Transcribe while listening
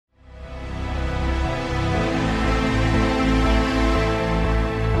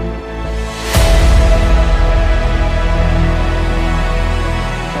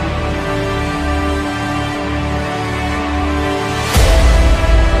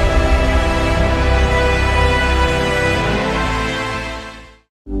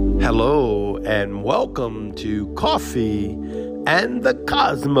and welcome to Coffee and the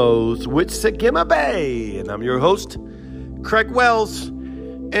Cosmos with Sagima Bay. And I'm your host, Craig Wells,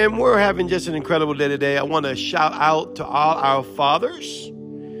 and we're having just an incredible day today. I want to shout out to all our fathers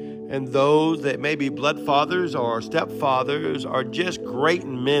and those that may be blood fathers or stepfathers or just great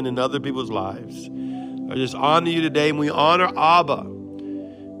men in other people's lives. I just honor you today, and we honor Abba.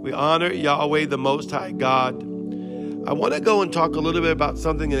 We honor Yahweh, the Most High God. I want to go and talk a little bit about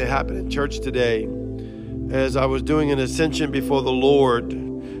something that happened in church today. As I was doing an ascension before the Lord,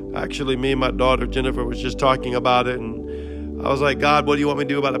 actually me and my daughter Jennifer was just talking about it, and I was like, God, what do you want me to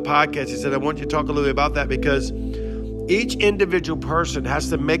do about a podcast? He said, I want you to talk a little bit about that because each individual person has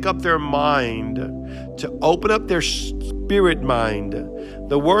to make up their mind to open up their spirit mind.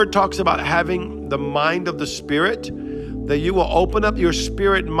 The word talks about having the mind of the Spirit, that you will open up your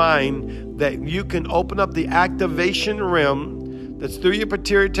spirit mind, that you can open up the activation realm that's through your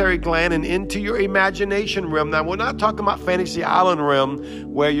pituitary gland and into your imagination realm. Now, we're not talking about fantasy island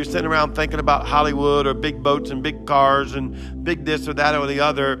realm where you're sitting around thinking about Hollywood or big boats and big cars and big this or that or the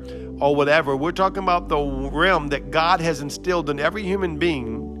other or whatever. We're talking about the realm that God has instilled in every human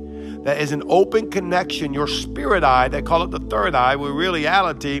being, that is an open connection, your spirit eye. They call it the third eye, where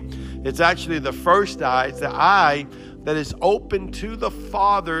reality, it's actually the first eye. It's the eye that is open to the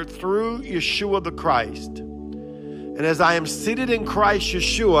Father through Yeshua the Christ. And as I am seated in Christ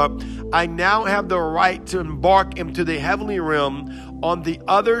Yeshua, I now have the right to embark into the heavenly realm on the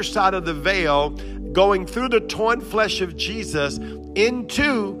other side of the veil, going through the torn flesh of Jesus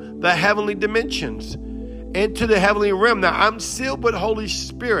into the heavenly dimensions, into the heavenly realm. Now, I'm sealed with Holy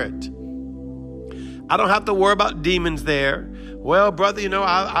Spirit. I don't have to worry about demons there. Well, brother,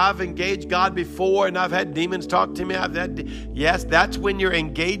 I've engaged God before and I've had demons talk to me. Yes, that's when you're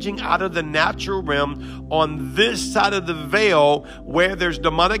engaging out of the natural realm on this side of the veil where there's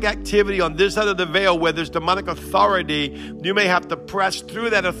demonic activity, on this side of the veil where there's demonic authority. You may have to press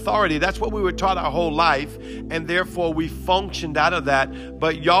through that authority. That's what we were taught our whole life, and therefore we functioned out of that.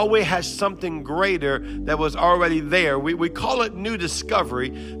 But Yahweh has something greater that was already there. We call it new discovery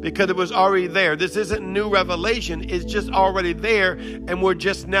because it was already there. This isn't new revelation. It's just already there. And we're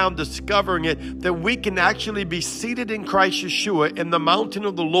just now discovering it, that we can actually be seated in Christ Yeshua in the mountain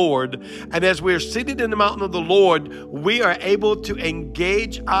of the Lord. And as we're seated in the mountain of the Lord, we are able to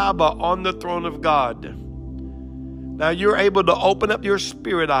engage Abba on the throne of God. Now you're able to open up your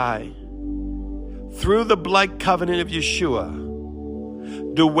spirit eye through the blood covenant of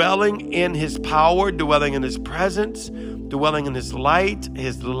Yeshua, dwelling in his power, dwelling in his presence, dwelling in his light,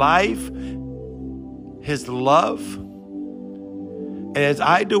 his life, his love. And as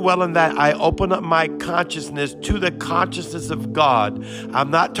I dwell in that, I open up my consciousness to the consciousness of God.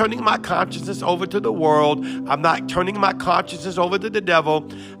 I'm not turning my consciousness over to the world. I'm not turning my consciousness over to the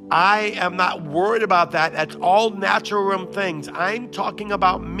devil. I am not worried about that. That's all natural realm things. I'm talking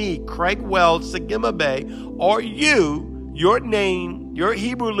about me, Craig Wells, Sagima Bay, or you, your name, your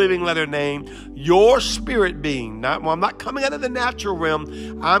Hebrew living letter name, your spirit being. I'm not coming out of the natural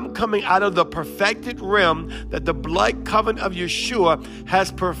realm. I'm coming out of the perfected realm that the blood covenant of Yeshua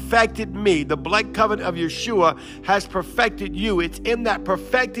has perfected me. The blood covenant of Yeshua has perfected you. It's in that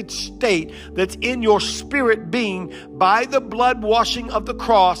perfected state that's in your spirit being by the blood washing of the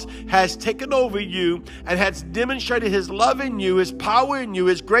cross has taken over you and has demonstrated his love in you, his power in you,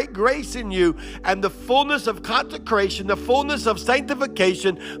 his great grace in you, and the fullness of consecration, the fullness of sanctification,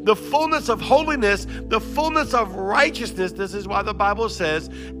 the fullness of holiness, the fullness of righteousness. This is why the Bible says,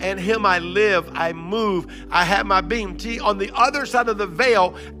 in him I live, I move, I have my being. See, on the other side of the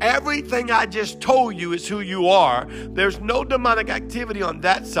veil, everything I just told you is who you are. There's no demonic activity on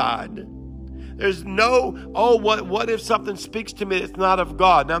that side. There's no, what if something speaks to me that's not of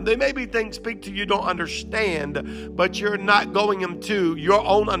God? Now, there may be things speak to you don't understand, but you're not going into your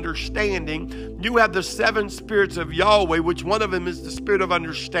own understanding. You have the 7 spirits of Yahweh, which one of them is the spirit of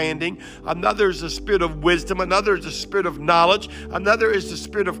understanding. Another is the spirit of wisdom. Another is the spirit of knowledge. Another is the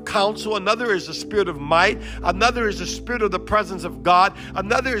spirit of counsel. Another is the spirit of might. Another is the spirit of the presence of God.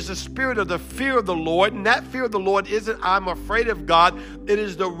 Another is the spirit of the fear of the Lord. And that fear of the Lord isn't I'm afraid of God. It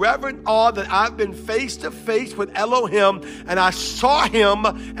is the reverent awe that I've been face to face with Elohim, and I saw him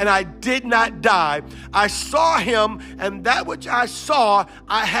and I did not die. I saw him, and that which I saw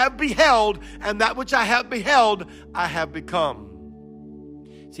I have beheld, and that which I have beheld I have become.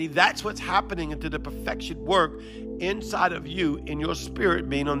 See, that's what's happening into the perfection work inside of you in your spirit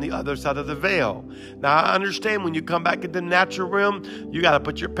being on the other side of the veil. Now, I understand when you come back in the natural realm, you got to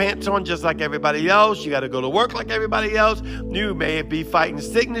put your pants on just like everybody else. You got to go to work like everybody else. You may be fighting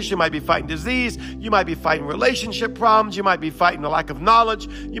sickness. You might be fighting disease. You might be fighting relationship problems. You might be fighting a lack of knowledge.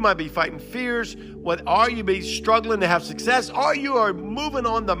 You might be fighting fears. What are you be struggling to have success? Or you are moving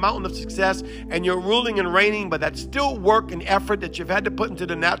on the mountain of success and you're ruling and reigning, but that's still work and effort that you've had to put into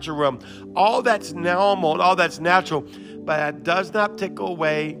the natural realm. All that's normal, all that's natural, but that does not take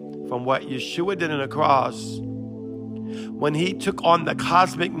away from what Yeshua did on the cross when he took on the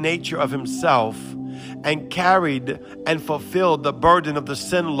cosmic nature of himself and carried and fulfilled the burden of the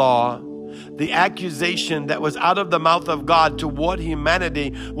sin law. The accusation that was out of the mouth of God toward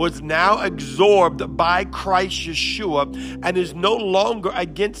humanity was now absorbed by Christ Yeshua and is no longer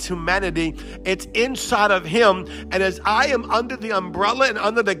against humanity. It's inside of him. And as I am under the umbrella and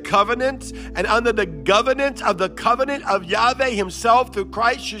under the covenant and under the governance of the covenant of Yahweh himself through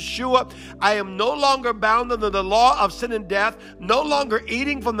Christ Yeshua, I am no longer bound under the law of sin and death, no longer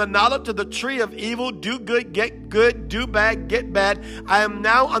eating from the knowledge of the tree of evil, do good, get good, do bad, get bad. I am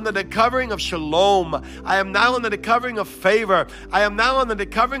now under the covering of shalom. I am now under the covering of favor. I am now under the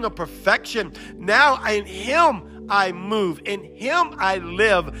covering of perfection. Now in him I move. In him I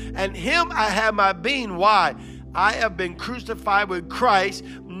live. In him I have my being. Why? I have been crucified with Christ.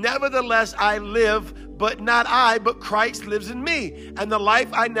 Nevertheless I live, but not I, but Christ lives in me. And the life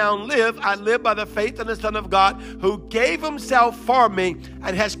I now live, I live by the faith in the Son of God who gave himself for me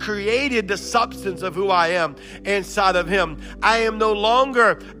and has created the substance of who I am inside of him. I am no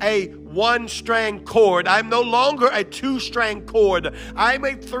longer a one-strand cord. I'm no longer a two-strand cord. I'm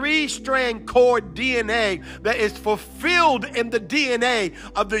a three-strand cord DNA that is fulfilled in the DNA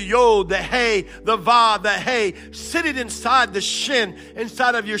of the Yod, the Hey, the Vav, the Hey, sitting inside the Shin,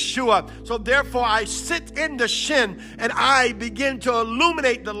 inside of Yeshua. So therefore I sit in the Shin and I begin to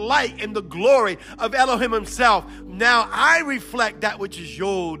illuminate the light and the glory of Elohim himself. Now I reflect that which is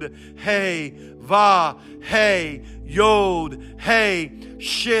Yod, Hey, Vav, Hey, Yod, Hey,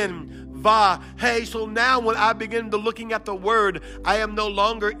 Shin, Va, hey, so now when I begin to looking at the word, I am no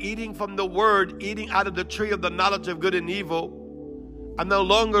longer eating from the word, eating out of the tree of the knowledge of good and evil. I'm no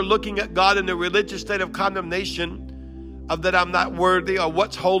longer looking at God in the religious state of condemnation of that I'm not worthy or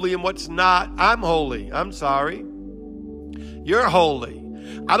what's holy and what's not. I'm holy. I'm sorry. You're holy.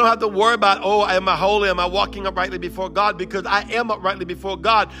 I don't have to worry about, oh, am I holy? Am I walking uprightly before God? Because I am uprightly before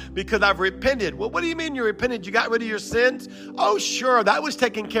God because I've repented. Well, what do you mean you repented? You got rid of your sins? Oh, sure, that was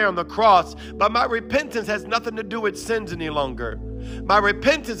taken care of on the cross. But my repentance has nothing to do with sins any longer. My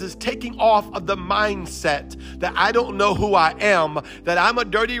repentance is taking off of the mindset that I don't know who I am, that I'm a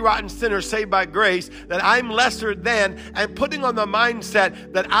dirty, rotten sinner saved by grace, that I'm lesser than, and putting on the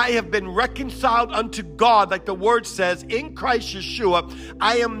mindset that I have been reconciled unto God, like the word says, in Christ Yeshua.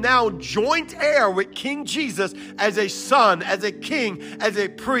 I am now joint heir with King Jesus as a son, as a king, as a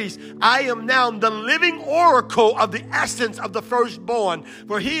priest. I am now the living oracle of the essence of the firstborn,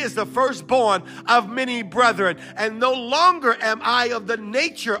 for he is the firstborn of many brethren. And no longer am I of the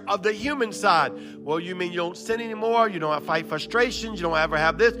nature of the human side. Well, you mean you don't sin anymore? You don't fight frustrations? You don't ever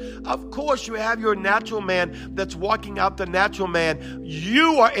have this? Of course you have your natural man that's walking out the natural man.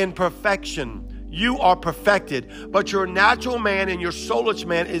 You are in perfection. You are perfected, but your natural man and your soulish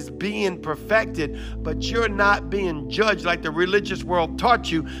man is being perfected, but you're not being judged like the religious world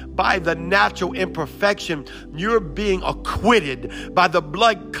taught you by the natural imperfection. You're being acquitted by the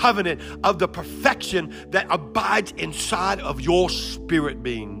blood covenant of the perfection that abides inside of your spirit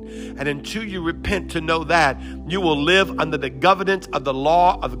being. And until you repent to know that, you will live under the governance of the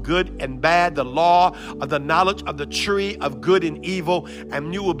law of good and bad, the law of the knowledge of the tree of good and evil,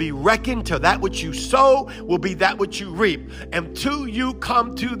 and you will be reckoned to that which you sow will be that which you reap. Until you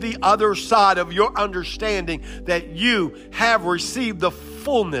come to the other side of your understanding that you have received the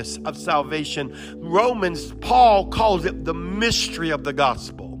fullness of salvation. Paul calls it the mystery of the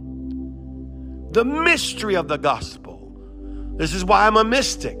gospel. The mystery of the gospel. This is why I'm a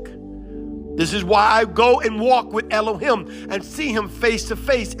mystic. This is why I go and walk with Elohim and see him face to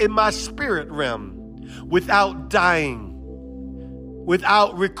face in my spirit realm without dying,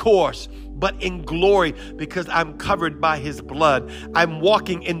 without recourse, but in glory, because I'm covered by his blood. I'm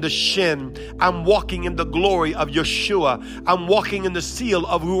walking in the Shin. I'm walking in the glory of Yeshua. I'm walking in the seal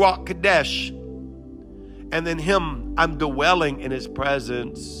of Ruach Kadesh. And in him, I'm dwelling in his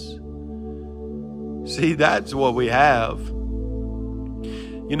presence. See, that's what we have.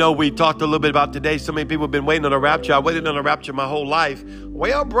 You know, we talked a little bit about today. So many people have been waiting on a rapture. I waited on a rapture my whole life.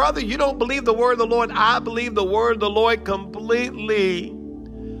 Well, brother, you don't believe the word of the Lord. I believe the word of the Lord completely.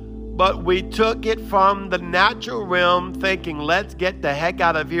 But we took it from the natural realm thinking, let's get the heck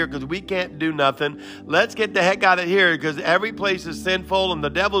out of here because we can't do nothing. Let's get the heck out of here because every place is sinful and the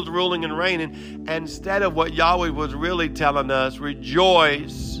devil's ruling and reigning. Instead of what Yahweh was really telling us,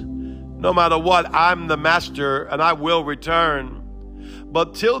 rejoice. No matter what, I'm the master and I will return.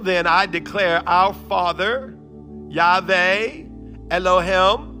 But till then, I declare our Father, Yahweh,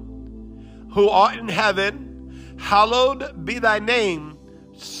 Elohim, who art in heaven, hallowed be thy name.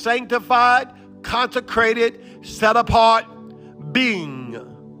 Sanctified, consecrated, set apart being.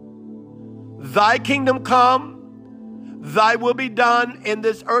 Thy kingdom come, thy will be done in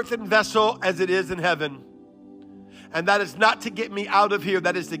this earthen vessel as it is in heaven. And that is not to get me out of here,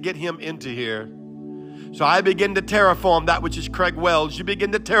 that is to get him into here. So I begin to terraform that which is Craig Wells. You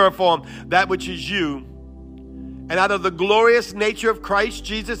begin to terraform that which is you. And out of the glorious nature of Christ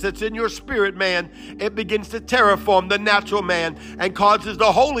Jesus that's in your spirit, man, it begins to terraform the natural man and causes the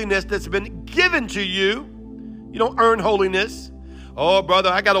holiness that's been given to you. You don't earn holiness. Oh, brother,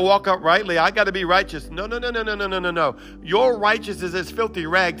 I got to walk uprightly. I got to be righteous. No. Your righteousness is filthy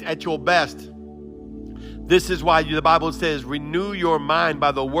rags at your best. This is why the Bible says, renew your mind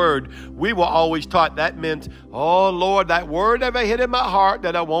by the word. We were always taught that meant, oh, Lord, that word never hit in my heart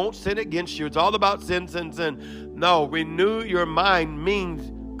that I won't sin against you. It's all about sin, sin, sin. No, renew your mind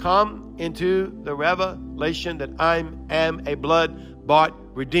means come into the revelation that I am a blood-bought,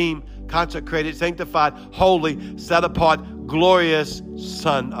 redeemed, consecrated, sanctified, holy, set apart, glorious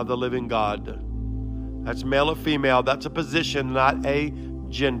Son of the living God. That's male or female. That's a position, not a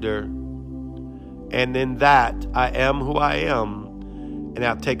gender. And in that, I am who I am, and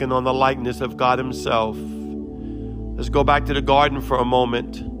I've taken on the likeness of God himself. Let's go back to the garden for a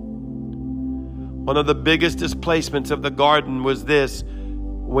moment. One of the biggest displacements of the garden was this,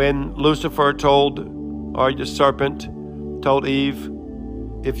 when Lucifer or the serpent told Eve,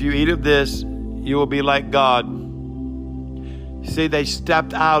 if you eat of this, you will be like God. See, they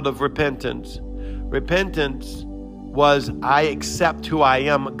stepped out of repentance. Repentance was, I accept who I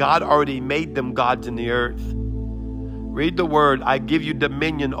am. God already made them gods in the earth. Read the word, I give you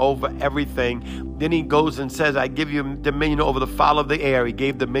dominion over everything. Then he goes and says, I give you dominion over the fowl of the air. He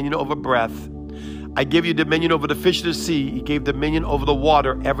gave dominion over breath. I give you dominion over the fish of the sea. He gave dominion over the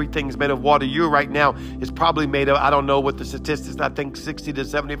water. Everything's made of water. You right now is probably made of, I don't know what the statistics, I think 60 to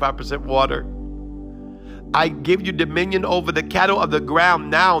 75% water. I give you dominion over the cattle of the ground.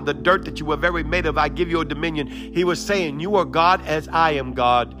 Now, the dirt that you were very made of, I give you a dominion. He was saying, you are God as I am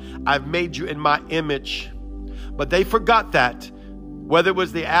God. I've made you in my image. But they forgot that. Whether it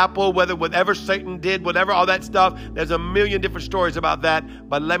was the apple, whatever Satan did, whatever, all that stuff, there's a million different stories about that.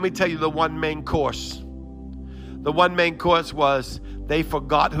 But let me tell you the one main course. The one main course was they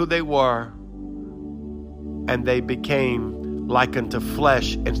forgot who they were and they became likened to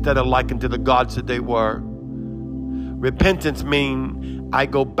flesh instead of likened to the gods that they were. Repentance means I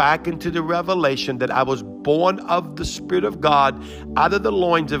go back into the revelation that I was born of the Spirit of God, out of the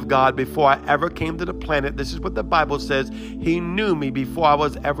loins of God before I ever came to the planet. This is what the Bible says. He knew me before I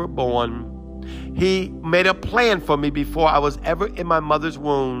was ever born. He made a plan for me before I was ever in my mother's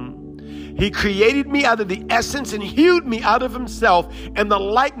womb. He created me out of the essence and hewed me out of himself in the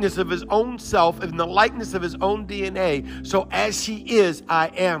likeness of his own self, in the likeness of his own DNA. So as he is, I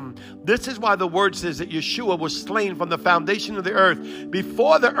am. This is why the word says that Yeshua was slain from the foundation of the earth.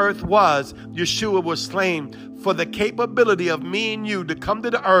 Before the earth was, Yeshua was slain for the capability of me and you to come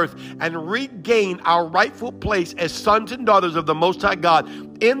to the earth and regain our rightful place as sons and daughters of the Most High God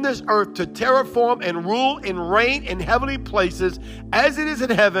in this earth, to terraform and rule and reign in heavenly places. As it is in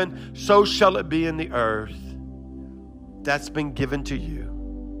heaven, so shall it be in the earth. That's been given to you.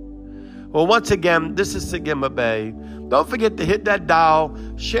 Well, once again, this is Sagima Bay. Don't forget to hit that dial.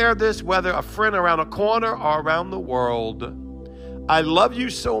 Share this, whether a friend around a corner or around the world. I love you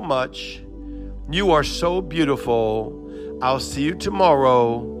so much. You are so beautiful. I'll see you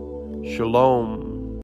tomorrow. Shalom.